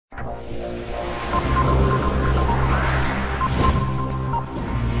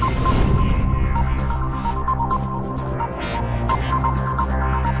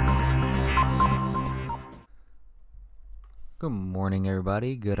Good morning,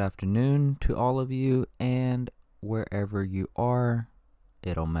 everybody. Good afternoon to all of you, and wherever you are,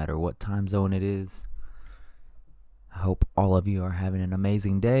 it don't matter what time zone it is. I hope all of you are having an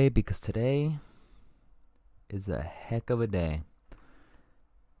amazing day because today is a heck of a day.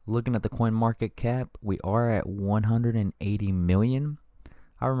 Looking at the COINMARKETCAP, we are at 180 million.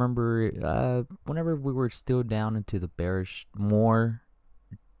 I remember whenever we were still down into the bearish, more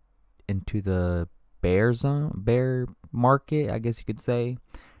into the bear market, I guess you could say,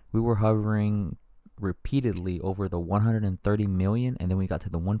 we were hovering repeatedly over the 130 million, and then we got to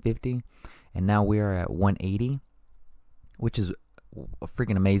the 150, and now we are at 180, which is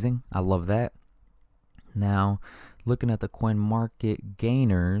freaking amazing. I love that. Now, looking at the coin market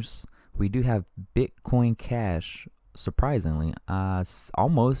gainers, we do have Bitcoin Cash, surprisingly,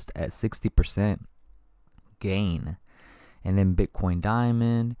 almost at 60% gain, and then Bitcoin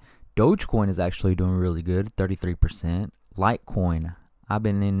Diamond. Dogecoin is actually doing really good, 33%. Litecoin, I've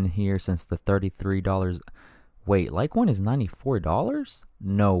been in here since the $33. Wait, Litecoin is $94?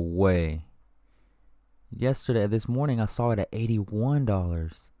 No way. This morning, I saw it at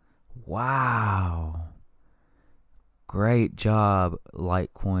 $81. Wow. Great job,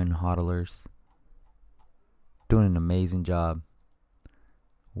 Litecoin hodlers. Doing an amazing job.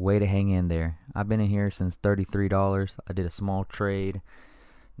 Way to hang in there. I've been in here since $33. I did a small trade.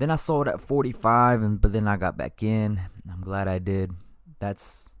 Then I sold at 45, but then I got back in. I'm glad I did.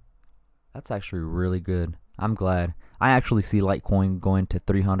 That's actually really good. I'm glad. I actually see Litecoin going to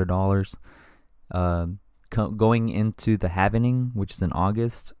 $300. Going into the halving, which is in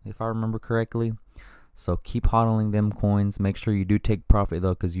August, if I remember correctly. So keep hodling them coins. Make sure you do take profit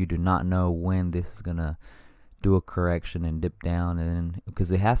though, because you do not know when this is gonna do a correction and dip down, and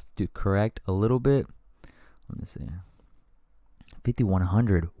because it has to correct a little bit. Let me see.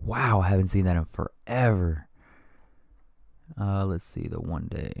 5100. Wow, I haven't seen that in forever. Let's see the 1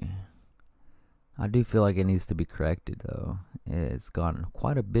 day. I do feel like it needs to be corrected though. It's gone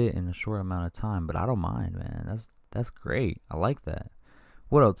quite a bit in a short amount of time, but I don't mind, man. That's great. I like that.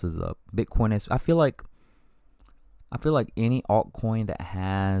 What else is up? Bitcoin is. I feel like any altcoin that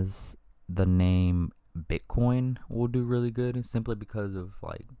has the name Bitcoin will do really good, simply because of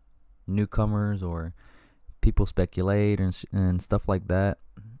like newcomers or people speculate and stuff like that.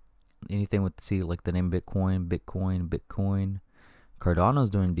 Anything with like the name Bitcoin.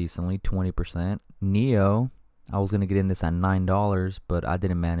 Cardano's doing decently, 20%. Neo, I was gonna get in this at $9, but I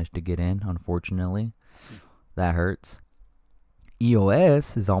didn't manage to get in, unfortunately. That hurts.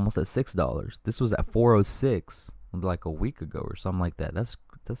 EOS is almost at $6. This was at $406 like a week ago or something like that.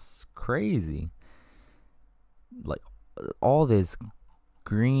 That's crazy. Like all this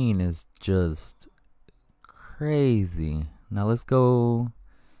green is just crazy. Now let's go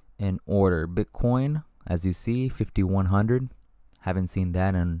in order. Bitcoin, as you see, 5100. Haven't seen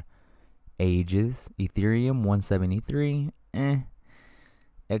that in ages. Ethereum, 173.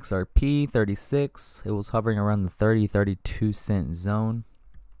 XRP, 36. It was hovering around the 32 cent zone.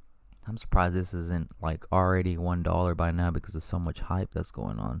 I'm surprised this isn't like already $1 by now because of so much hype that's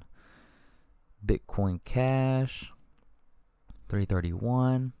going on. Bitcoin Cash,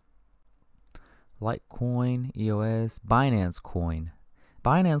 331. Litecoin, EOS, Binance Coin.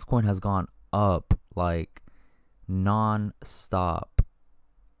 Binance Coin has gone up like non-stop,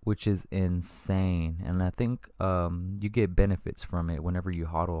 which is insane. And I think you get benefits from it whenever you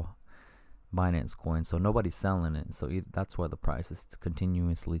hodl Binance Coin. So nobody's selling it. So that's why the price is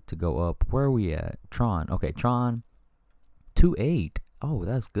continuously to go up. Where are we at? Tron. Okay, Tron, 2.8. Oh,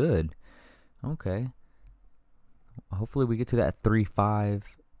 that's good. Okay. Hopefully we get to that 0.35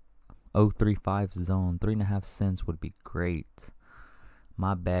 zone. 3.5 cents would be great.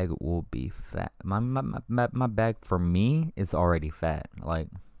 My bag will be fat. My bag for me is already fat. Like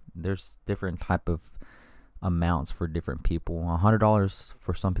there's different type of amounts for different people. $100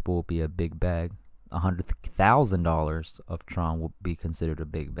 for some people will be a big bag. $100,000 of Tron will be considered a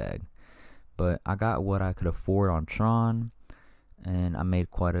big bag. But I got what I could afford on Tron, and I made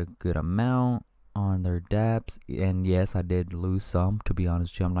quite a good amount on their Dapps. And yes, I did lose some, to be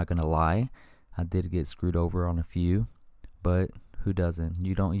honest with you. I'm not gonna lie. I did get screwed over on a few, but who doesn't?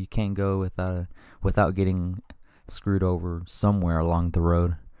 You can't go without getting screwed over somewhere along the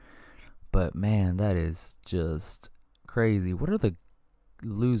road. But man, that is just crazy. What are the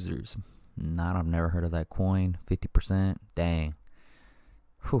losers? I've never heard of that coin. 50%. Dang.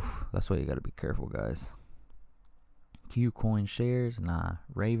 Whew, that's why you gotta be careful, guys. Qcoin shares, nah.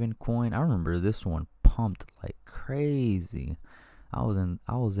 Raven coin, I remember this one pumped like crazy. I was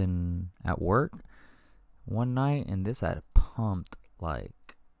in at work one night, and this had pumped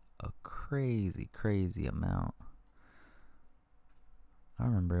like a crazy amount. I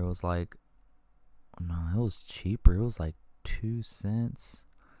remember it was like, no, it was cheaper. It was like 2 cents.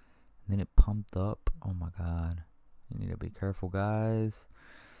 And then it pumped up. Oh my god. You need to be careful, guys.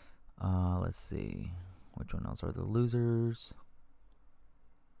 Let's see. Which one else are the losers?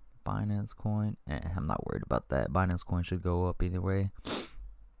 Binance Coin. I'm not worried about that. Binance Coin should go up either way.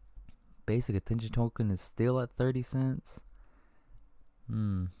 Basic attention token is still at 30 cents.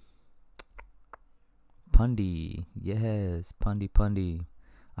 Pundy. Yes, Pundy.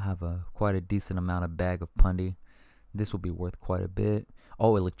 I have quite a decent amount of bag of Pundy. This will be worth quite a bit.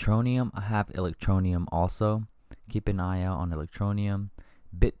 Oh, Electronium. I have Electronium also. Keep an eye out on Electronium.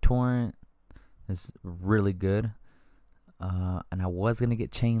 BitTorrent is really good. And I was going to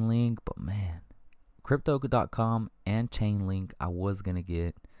get Chainlink, but man, Crypto.com and Chainlink I was going to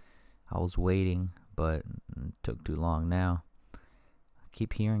get. I was waiting, but it took too long now. I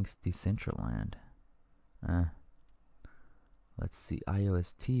keep hearing Decentraland. Let's see.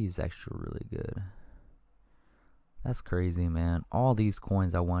 IOST is actually really good. That's crazy, man. All these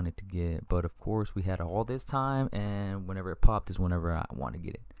coins I wanted to get, but of course we had all this time, and whenever it popped is whenever I want to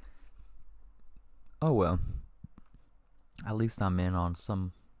get it. Oh well. At least I'm in on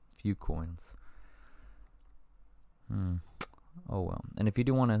some few coins. Oh well. And if you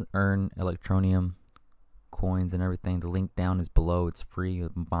do want to earn Electronium coins and everything, the link down is below. It's free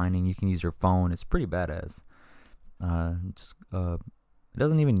mining. You can use your phone. It's pretty badass. It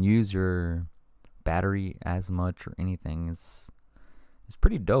doesn't even use your battery as much or anything. It's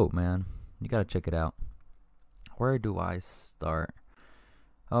pretty dope, man. You gotta check it out. Where do I start?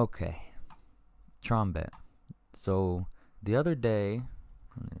 Okay, Tronbet. So the other day,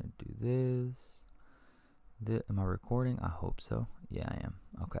 I'm gonna do this. Am I recording? I hope so. Yeah, I am.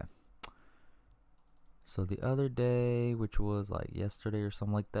 Okay. So the other day, which was like yesterday or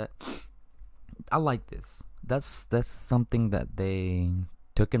something like that, I like this. That's something that they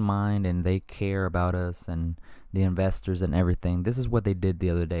took in mind, and they care about us and the investors and everything. This is what they did the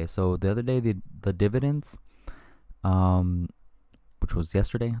other day. So the other day, the dividends, which was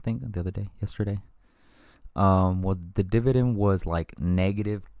yesterday, I think. The other day, yesterday. Well, the dividend was like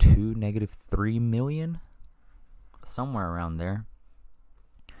 -2, -3 million, somewhere around there.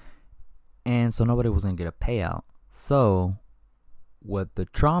 And so nobody was gonna get a payout. So what the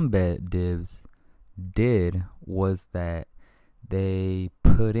Tronbet divs did was that they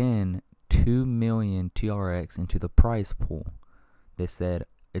put in 2 million TRX into the price pool. They said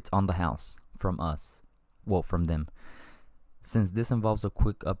it's on the house from us. Well, from them. Since this involves a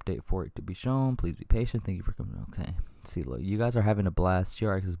quick update for it to be shown, please be patient. Thank you for coming. Okay. See, look, you guys are having a blast.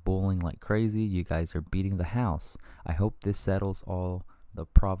 TRX is bowling like crazy. You guys are beating the house. I hope this settles all the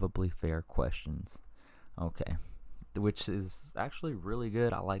probably fair questions. Okay. Which is actually really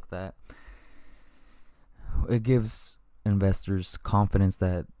good. I like that. It gives investors confidence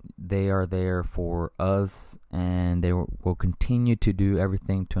that they are there for us, and they will continue to do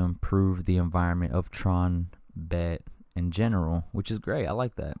everything to improve the environment of Tronbet in general, which is great. I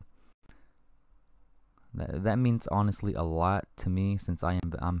like that. That means honestly a lot to me, since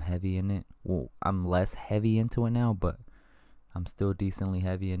I'm heavy in it. Well, I'm less heavy into it now, but I'm still decently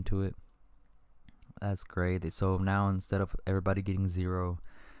heavy into it. That's great. So now, instead of everybody getting zero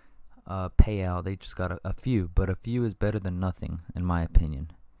payout, they just got a few, but a few is better than nothing, in my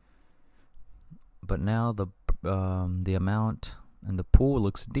opinion. But now the amount and the pool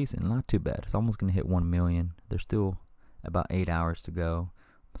looks decent, not too bad. It's almost gonna hit 1 million. There's still about 8 hours to go.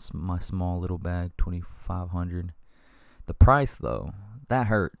 My small little bag, 2,500. The price though, that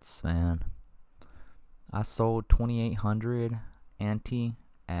hurts, man. I sold 2,800 ante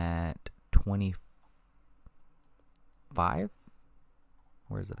at 25.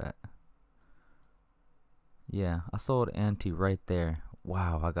 Where is it at? Yeah, I sold ante right there.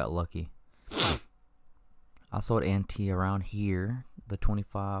 Wow, I got lucky. I sold ante around here, the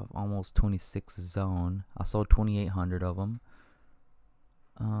 25, almost 26 zone. I sold 2,800 of them.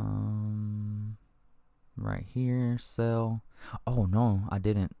 Right here, sell. Oh no, I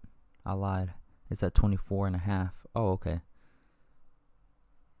didn't. I lied. It's at 24.5. Oh, okay.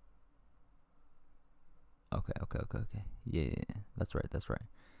 Okay. Yeah, that's right.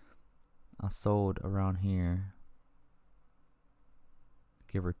 I sold around here,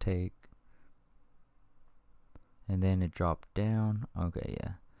 give or take, and then it dropped down. Okay,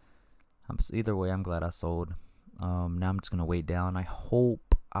 yeah. Either way, I'm glad I sold. Now I'm just gonna wait down. I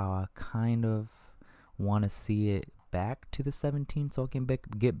hope I kind of want to see it back to the 17 so I can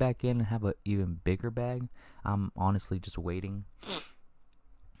get back in and have an even bigger bag. I'm honestly just waiting.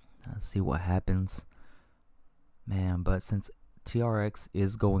 Let's see what happens, man. But since TRX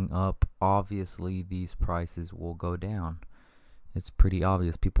is going up, obviously these prices will go down. It's pretty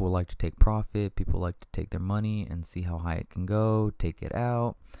obvious. People like to take profit. People like to take their money and see how high it can go, take it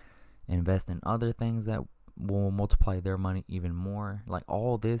out, invest in other things that will multiply their money even more. Like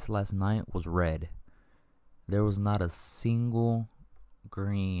all this last night was red. There was not a single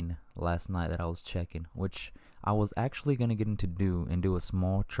green last night that I was checking, which I was actually going to get into do a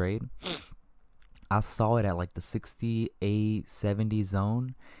small trade. I saw it at like the 68, 70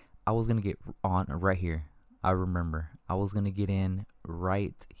 zone. I was going to get on right here. I remember I was going to get in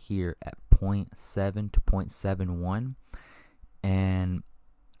right here at 0.7 to 0.71. And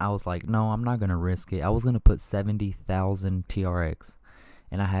I was like, no, I'm not going to risk it. I was going to put 70,000 TRX.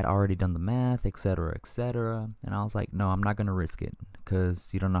 And I had already done the math, etc., etc. And I was like, no, I'm not going to risk it because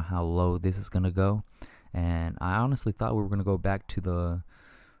you don't know how low this is going to go. And I honestly thought we were going to go back to the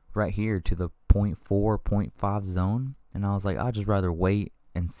right here to the 0.4, 0.5 zone. And I was like, I'd just rather wait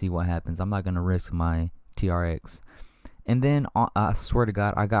and see what happens. I'm not going to risk my TRX. And then I swear to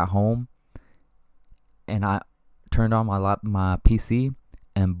God, I got home and I turned on my PC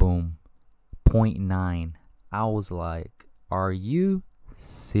and boom, 0.9. I was like, are you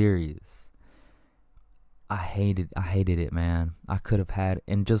serious? I hated it, man. I could have had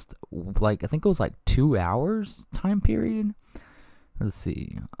in just like I think it was like 2 hours time period. Let's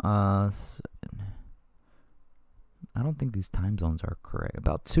see. I don't think these time zones are correct.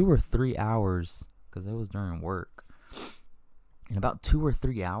 About 2 or 3 hours, because it was during work. In about 2 or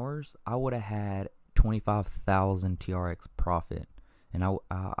 3 hours, I would have had 25,000 TRX profit. And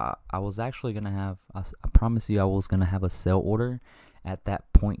I was actually gonna have. I promise you, I was gonna have a sell order at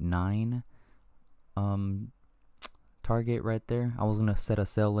that 0.9 target right there. I was gonna set a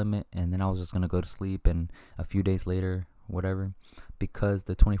sell limit, and then I was just gonna go to sleep. And a few days later, whatever, because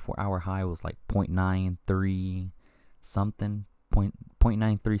the 24-hour high was like 0.93 something,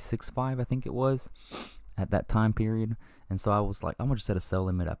 0.9365, I think it was at that time period. And so I was like, I'm gonna just set a sell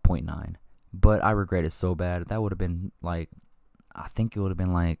limit at 0.9. But I regret it so bad. That would have been like, I think it would have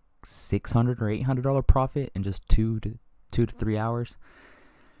been like $600 or $800 profit in just 2 to 3 hours.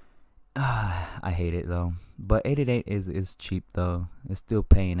 I hate it though. But 888 is cheap though. It's still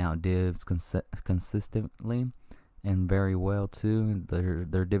paying out divs consistently and very well too.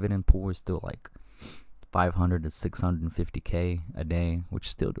 Their dividend pool is still like 500 to 650k a day, which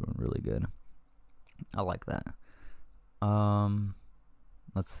is still doing really good. I like that.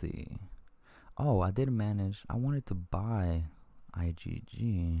 Let's see. Oh, I did manage. I wanted to buy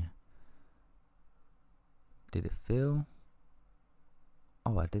IGG. Did it fill?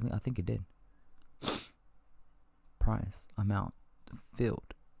 Oh, I didn't. I think it did. Price amount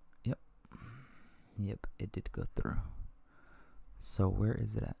filled. Yep. Yep, it did go through. So where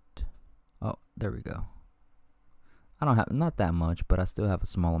is it at? Oh, there we go. I don't have not that much, but I still have a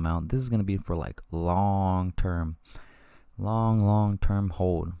small amount. This is gonna be for like long term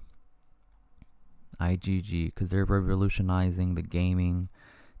hold. IGG, because they're revolutionizing the gaming,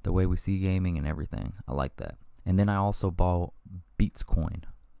 the way we see gaming and everything. I like that. And then I also bought Bitcoin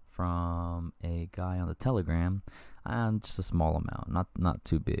from a guy on the Telegram, and just a small amount, not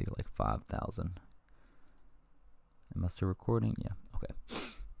too big, like 5,000. Am I still recording? Yeah, okay.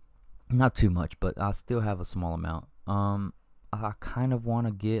 Not too much, but I still have a small amount. I kind of want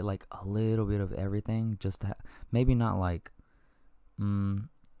to get like a little bit of everything, just to maybe not like,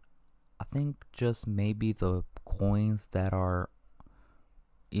 I think just maybe the coins that are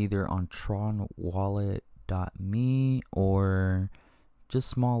either on tronwallet.me or just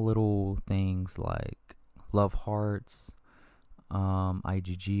small little things like Love Hearts,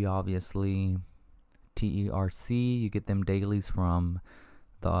 IGG obviously, TERC. You get them dailies from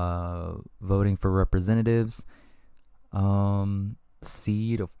the voting for representatives.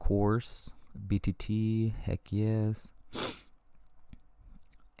 Seed, of course, BTT, heck yes,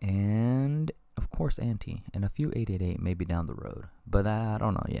 and of course Anti, and a few 888 maybe down the road, but I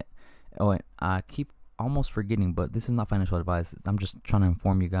don't know yet. Oh, and I keep almost forgetting, but this is not financial advice. I'm just trying to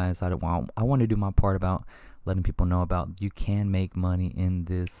inform you guys. I want to do my part about letting people know about you can make money in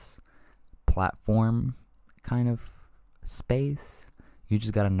this platform kind of space. You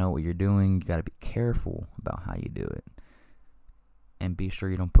just got to know what you're doing. You got to be careful about how you do it, and be sure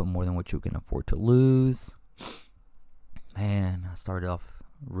you don't put more than what you can afford to lose. Man, I started off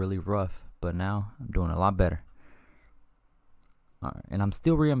really rough, but now I'm doing a lot better. All right, and I'm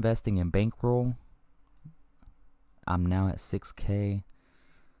still reinvesting in bankroll. I'm now at 6k,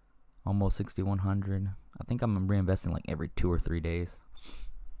 almost 6,100. I think I'm reinvesting like every 2 or 3 days.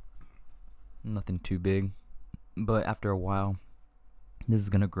 Nothing too big, but after a while, this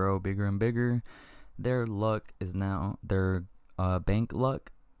is gonna grow bigger and bigger. Their luck is now, their bank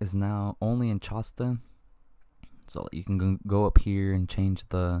luck is now only in Chasta. So you can go up here and change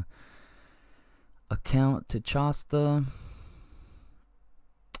the account to Chasta.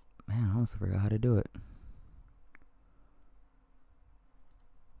 Man, I almost forgot how to do it.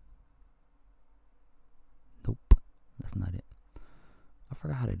 Nope, that's not it. I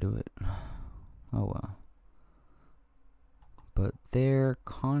forgot how to do it. Oh well. But their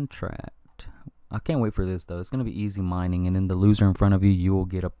contract, I can't wait for this though. It's gonna be easy mining, and then the loser in front of you, you will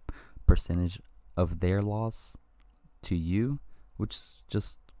get a percentage of their loss to you, which is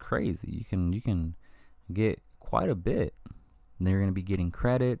just crazy. You can get quite a bit. They're gonna be getting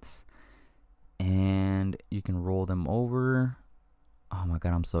credits, and you can roll them over. Oh my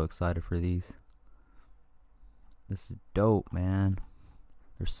god, I'm so excited for these. This is dope, man.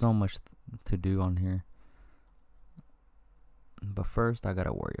 There's so much to do on here. But first, I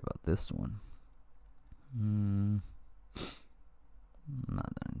gotta worry about this one.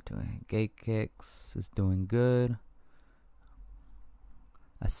 Not that into it. Gakex is doing good.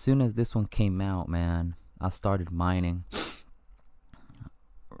 As soon as this one came out, man, I started mining.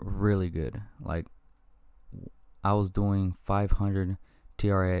 Really good. Like, I was doing 500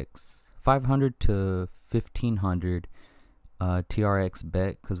 TRX, 500 to 1500 TRX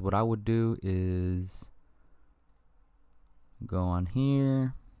bet, because what I would do is go on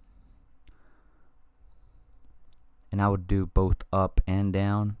here, and I would do both up and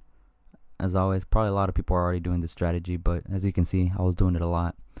down. As always, probably a lot of people are already doing this strategy, but as you can see, I was doing it a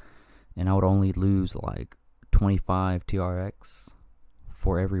lot, and I would only lose like 25 TRX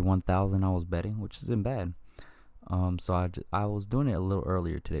for every 1,000 I was betting, which isn't bad. So I was doing it a little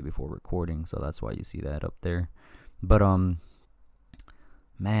earlier today before recording, so that's why you see that up there. But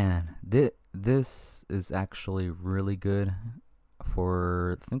man, this is actually really good.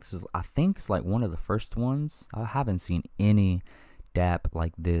 For I think it's like one of the first ones. I haven't seen any Dapp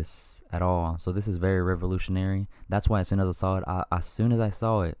like this at all, so this is very revolutionary. That's why as soon as I saw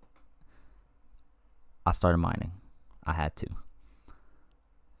it, I started mining. I had to.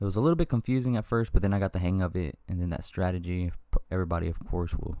 It was a little bit confusing at first, but then I got the hang of it, and then that strategy, everybody of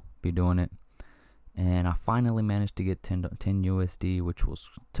course will be doing it. And I finally managed to get 10 USD, which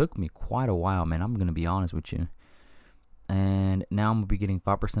took me quite a while, man. I'm gonna be honest with you. And now I'm gonna be getting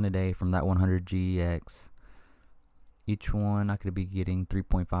 5% a day from that 100 GEX. Each one I could be getting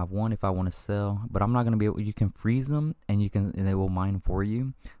 3.51 if I want to sell, but I'm not gonna be able. You can freeze them, and they will mine for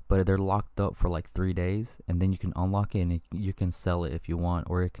you, but they're locked up for like 3 days, and then you can unlock it, and you can sell it if you want,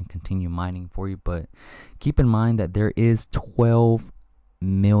 or it can continue mining for you. But keep in mind that there is 12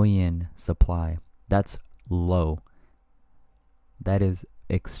 million supply. That's low. That is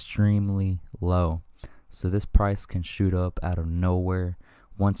extremely low. So this price can shoot up out of nowhere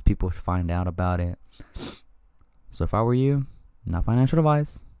once people find out about it. So if I were you, not financial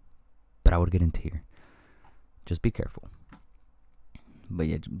advice, but I would get into here. Just be careful. But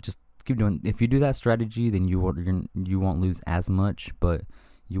yeah, just keep doing. If you do that strategy, then you won't lose as much, but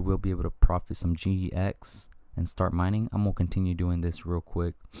you will be able to profit some GEX and start mining. I'm gonna continue doing this real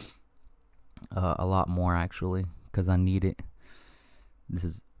quick. A lot more actually, because I need it. This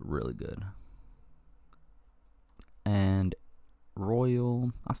is really good. And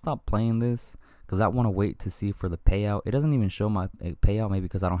Royal, I stopped playing this because I want to wait to see for the payout. It doesn't even show my payout, maybe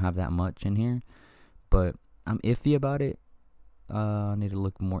because I don't have that much in here, but I'm iffy about it. I need to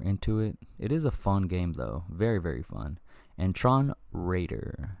look more into it. It is a fun game though, very, very fun. And Tron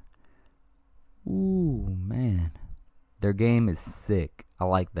Raider, ooh man, their game is sick. I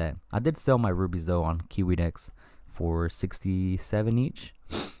like that. I did sell my rubies though on KiwiDex for 67 each,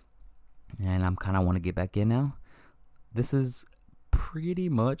 and I'm kind of want to get back in now. This is pretty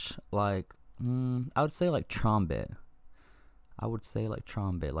much like I would say like Trombet. I would say like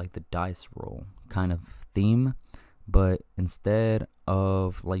Trombet, like the dice roll kind of theme, but instead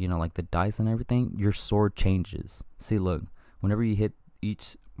of like, you know, like the dice and everything, your sword changes. See, look, whenever you hit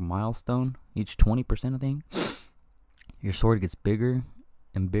each milestone, each 20% of thing, your sword gets bigger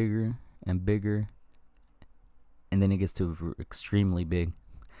and bigger and bigger, and then it gets to extremely big.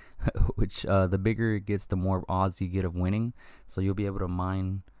 Which the bigger it gets, the more odds you get of winning. So you'll be able to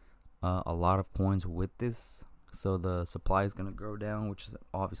mine a lot of coins with this. So the supply is going to go down, which is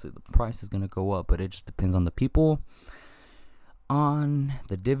obviously the price is going to go up, but it just depends on the people, on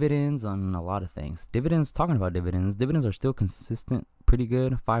the dividends, on a lot of things. Dividends, talking about dividends are still consistent, pretty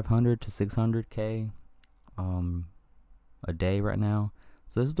good, 500 to 600k a day right now.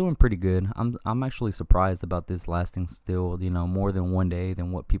 So it's doing pretty good. I'm actually surprised about this lasting still, you know, more than 1 day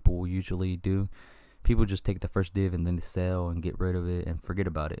than what people will usually do. People just take the first div and then they sell and get rid of it and forget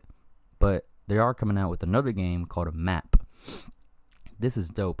about it. But they are coming out with another game called a map. This is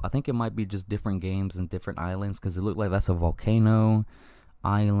dope. I think it might be just different games and different islands, because it looked like that's a volcano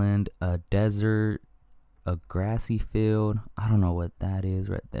island, a desert, a grassy field. I don't know what that is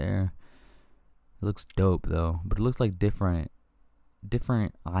right there. It looks dope though, but it looks like different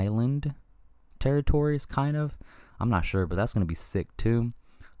island territories, kind of. I'm not sure, but that's gonna be sick too.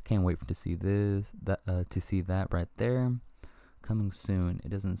 Can't wait to see that right there. Coming soon. It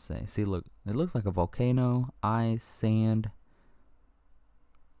doesn't say. See, look, it looks like a volcano, ice, sand,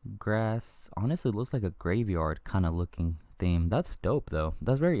 grass. Honestly, it looks like a graveyard kind of looking theme. That's dope though.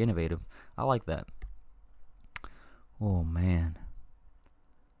 That's very innovative. I like that. Oh man,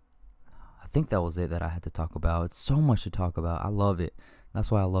 I think that was it that I had to talk about. It's so much to talk about. I love it.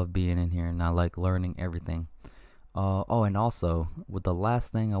 That's why I love being in here, and I like learning everything. Oh, and also, with the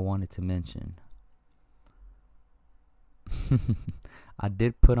last thing I wanted to mention, I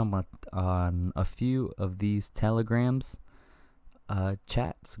did put on a few of these telegrams,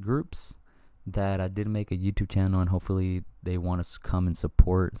 chats, groups, that I did make a YouTube channel, and hopefully they want us to come and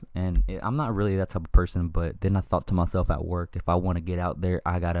support. And I'm not really that type of person, but then I thought to myself at work, if I want to get out there,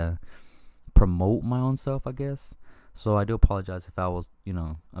 I gotta promote my own self, I guess. So I do apologize if I was,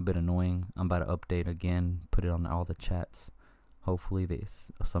 a bit annoying. I'm about to update again, put it on all the chats. Hopefully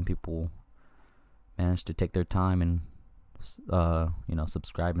some people manage to take their time and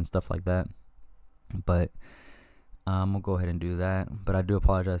subscribe and stuff like that. But I'm gonna go ahead and do that. But I do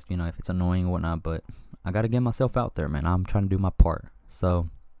apologize, if it's annoying or whatnot, but I gotta get myself out there, man. I'm trying to do my part. So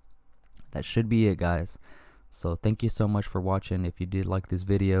that should be it, guys. So thank you so much for watching. If you did like this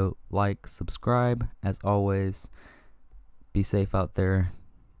video, like, subscribe. As always, be safe out there.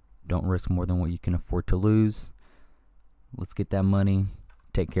 Don't risk more than what you can afford to lose. Let's get that money.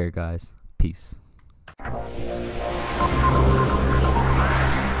 Take care, guys. Peace.